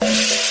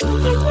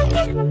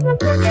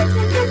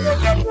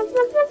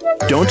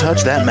Don't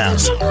touch that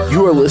mouse.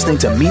 You are listening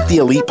to Meet the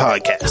Elite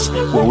Podcast,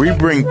 where we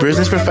bring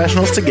business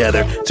professionals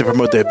together to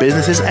promote their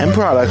businesses and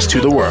products to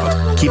the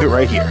world. Keep it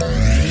right here.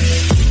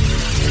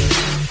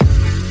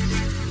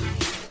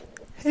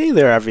 Hey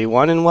there,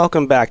 everyone, and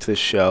welcome back to the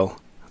show.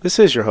 This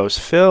is your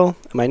host, Phil,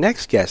 and my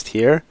next guest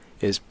here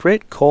is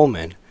Britt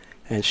Coleman,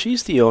 and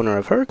she's the owner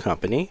of her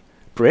company,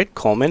 Britt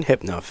Coleman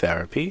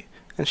Hypnotherapy,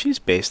 and she's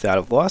based out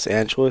of Los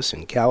Angeles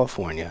in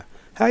California.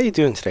 How are you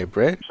doing today,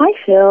 Britt? Hi,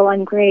 Phil.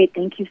 I'm great.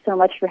 Thank you so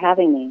much for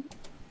having me.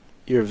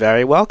 You're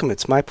very welcome.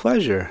 It's my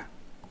pleasure.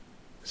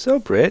 So,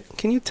 Britt,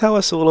 can you tell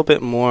us a little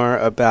bit more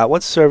about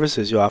what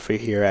services you offer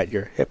here at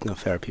your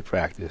hypnotherapy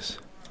practice?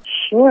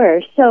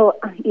 Sure. So,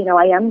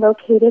 I am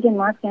located in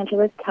Los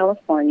Angeles,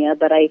 California,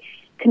 but I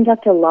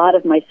conduct a lot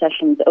of my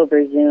sessions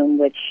over Zoom,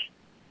 which,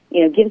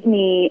 gives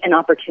me an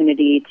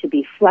opportunity to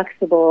be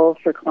flexible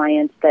for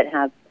clients that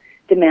have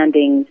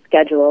demanding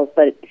schedules,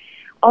 but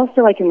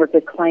also I can work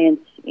with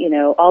clients,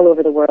 all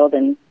over the world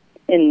and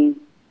in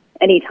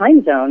any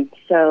time zone.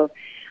 So,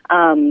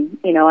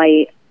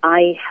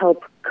 I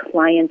help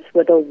clients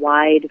with a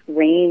wide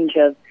range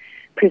of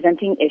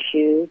presenting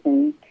issues,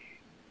 and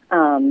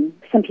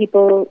some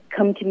people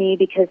come to me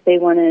because they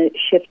want to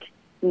shift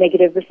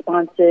negative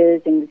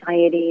responses,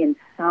 anxiety,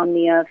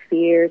 insomnia,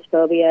 fears,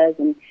 phobias,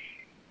 and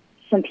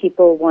some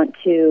people want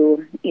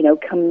to,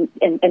 come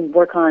and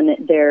work on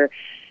their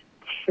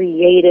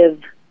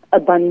creative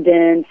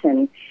abundance,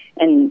 and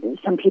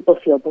some people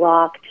feel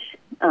blocked.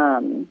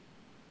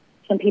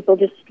 Some people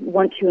just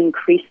want to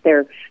increase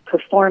their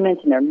performance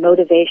and their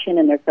motivation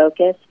and their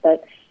focus.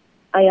 But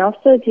I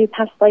also do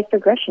past life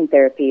regression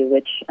therapy,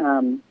 which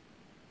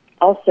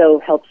also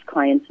helps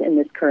clients in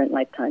this current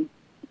lifetime.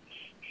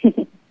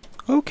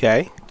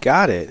 Okay,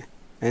 got it.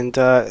 And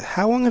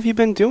how long have you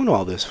been doing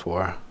all this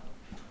for?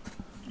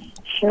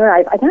 Sure,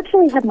 I've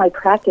actually had my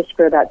practice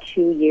for about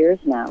 2 years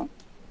now.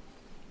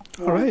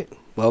 All right.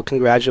 Well,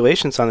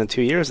 congratulations on the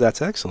 2 years.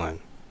 That's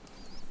excellent.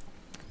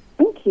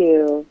 Thank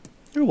you.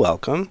 You're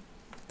welcome.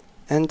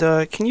 And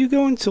can you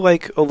go into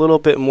a little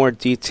bit more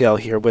detail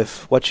here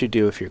with what you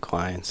do with your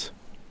clients?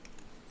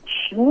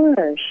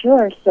 Sure.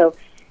 So,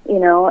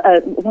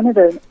 one of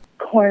the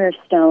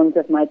cornerstones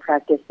of my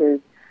practice is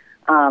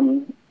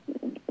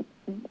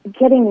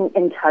getting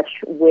in touch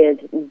with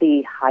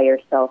the higher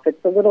self.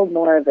 It's a little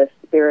more of a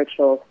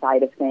spiritual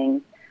side of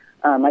things.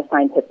 I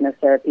find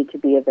hypnotherapy to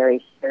be a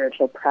very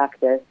spiritual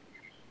practice.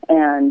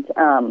 And,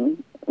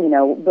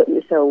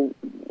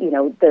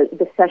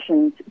 the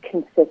sessions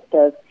consist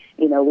of,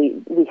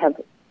 we have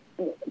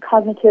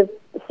cognitive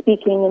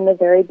speaking in the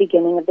very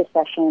beginning of the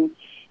session,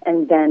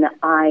 and then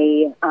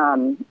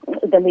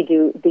then we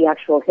do the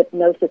actual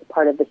hypnosis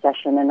part of the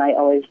session, and I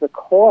always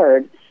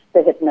record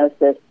the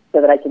hypnosis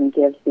so that I can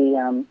give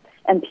the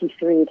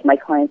MP3 to my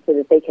clients so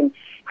that they can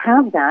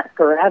have that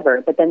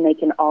forever, but then they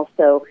can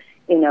also,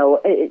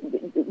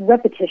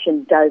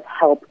 repetition does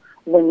help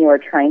when you're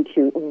trying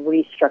to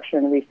restructure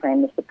and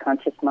reframe the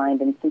subconscious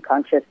mind and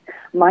subconscious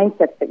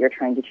mindsets that you're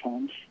trying to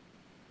change.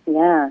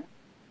 Yeah.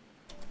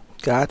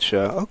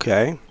 Gotcha.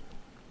 Okay.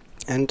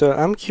 And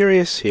I'm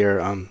curious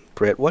here,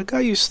 Britt, what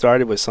got you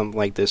started with something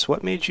like this?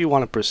 What made you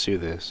want to pursue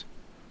this?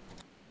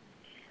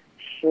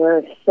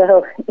 Sure.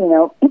 So,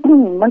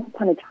 once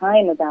upon a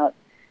time, about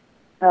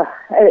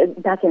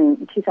back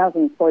in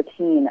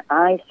 2014,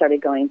 I started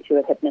going to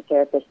a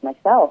hypnotherapist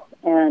myself,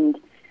 and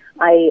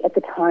I, at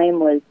the time,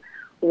 was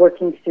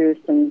working through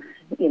some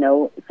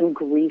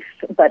grief,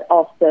 but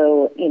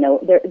also,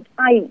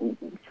 I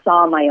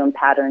saw my own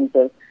patterns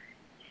of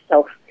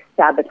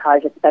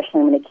self-sabotage,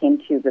 especially when it came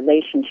to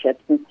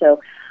relationships. And so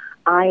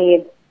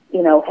I,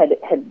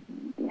 had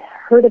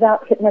heard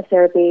about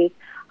hypnotherapy.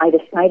 I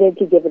decided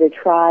to give it a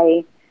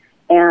try.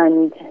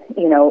 And,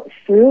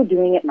 through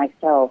doing it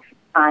myself,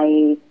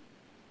 my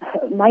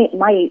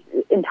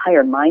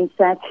entire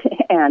mindset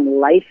and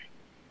life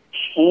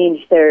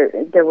changed.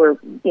 There were,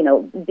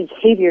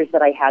 behaviors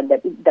that I had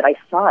that I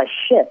saw a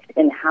shift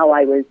in how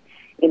I was,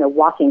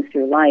 walking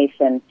through life,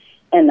 and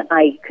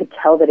I could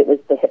tell that it was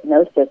the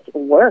hypnosis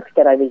work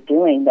that I was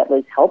doing that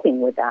was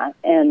helping with that.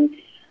 And,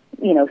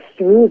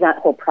 through that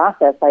whole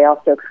process, I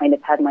also kind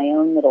of had my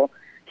own little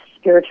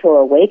spiritual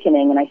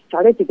awakening, and I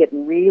started to get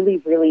really,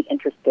 really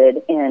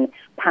interested in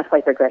past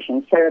life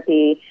regression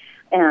therapy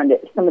and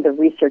some of the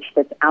research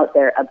that's out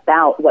there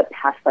about what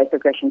past life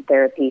regression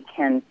therapy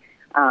can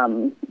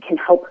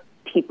help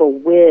people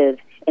with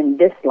in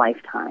this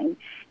lifetime.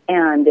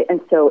 And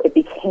so it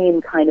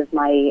became kind of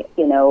my,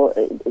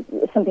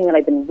 something that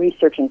I've been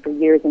researching for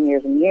years and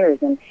years and years.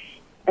 And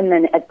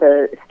then at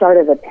the start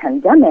of the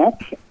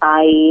pandemic,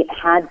 I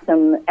had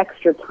some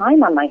extra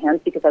time on my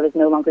hands because I was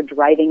no longer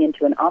driving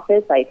into an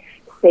office. I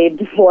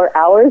saved 4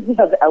 hours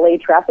of LA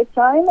traffic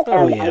time,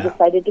 and I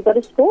decided to go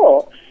to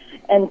school.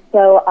 And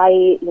so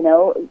I,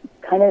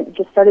 kind of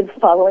just started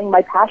following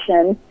my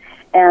passion.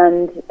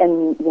 And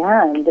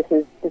this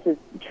is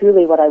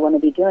truly what I want to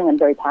be doing. I'm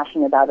very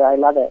passionate about it. I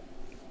love it.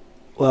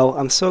 Well,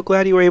 I'm so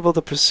glad you were able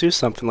to pursue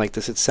something like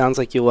this. It sounds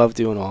like you love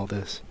doing all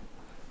this.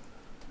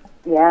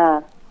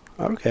 Yeah.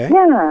 Okay.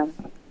 Yeah.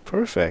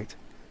 Perfect.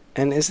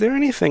 And is there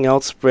anything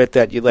else, Britt,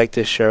 that you'd like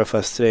to share with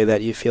us today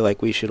that you feel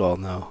like we should all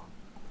know?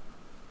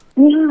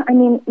 Yeah, I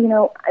mean,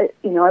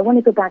 I want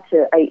to go back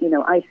to,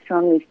 I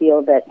strongly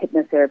feel that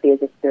hypnotherapy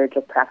is a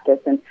spiritual practice,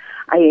 and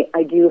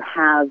I do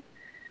have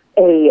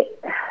a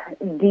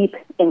deep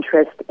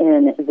interest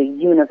in the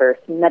universe,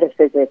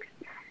 metaphysics,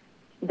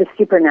 the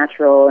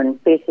supernatural,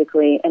 and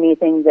basically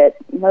anything that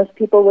most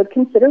people would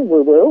consider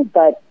woo-woo,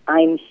 but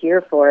I'm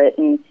here for it,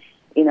 and,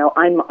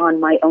 I'm on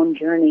my own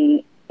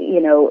journey,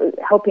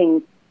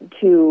 helping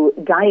to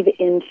dive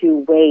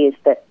into ways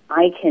that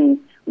I can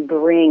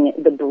bring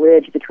the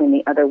bridge between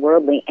the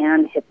otherworldly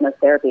and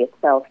hypnotherapy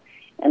itself.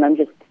 And I'm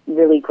just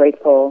really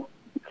grateful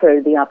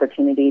for the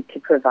opportunity to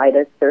provide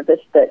a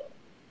service that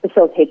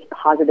facilitates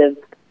positive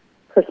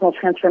personal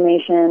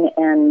transformation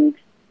and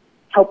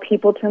help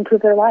people to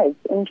improve their lives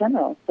in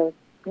general. So,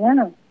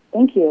 yeah,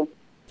 thank you.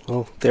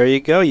 Well, there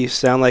you go. You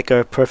sound like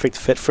a perfect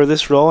fit for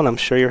this role, and I'm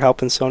sure you're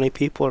helping so many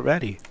people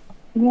already.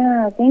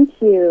 Yeah, thank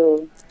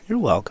you. You're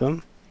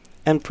welcome.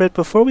 And Britt,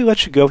 before we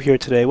let you go here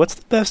today, what's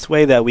the best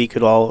way that we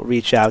could all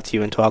reach out to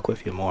you and talk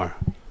with you more?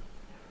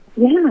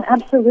 Yeah,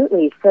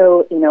 absolutely.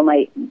 So,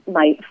 my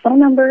phone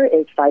number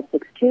is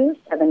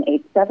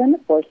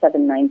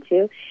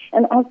 562-787-4792.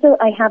 And also,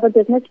 I have a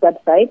business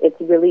website. It's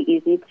really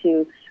easy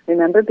to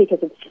remember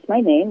because it's just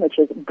my name, which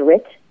is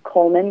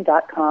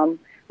brittcoleman.com,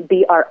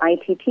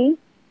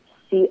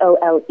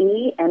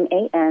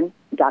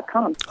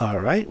 BrittColeman.com. All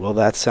right. Well,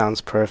 that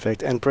sounds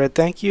perfect. And Britt,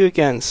 thank you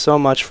again so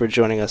much for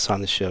joining us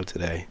on the show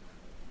today.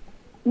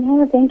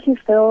 Yeah, thank you,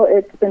 Phil.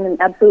 It's been an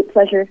absolute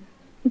pleasure.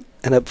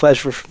 And a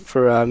pleasure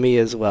for me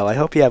as well. I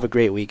hope you have a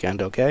great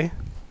weekend, okay?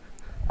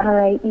 All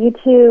right, you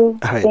too.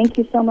 All right. Thank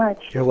you so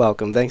much. You're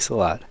welcome. Thanks a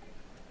lot.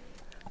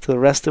 To the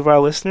rest of our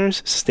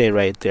listeners, stay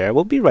right there.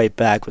 We'll be right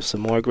back with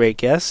some more great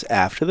guests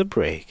after the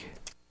break.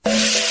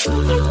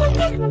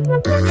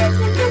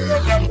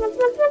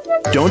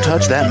 Don't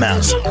touch that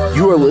mouse.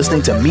 You are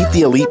listening to Meet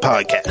the Elite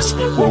Podcast,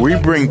 where we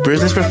bring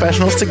business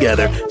professionals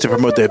together to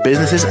promote their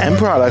businesses and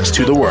products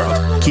to the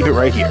world. Keep it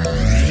right here.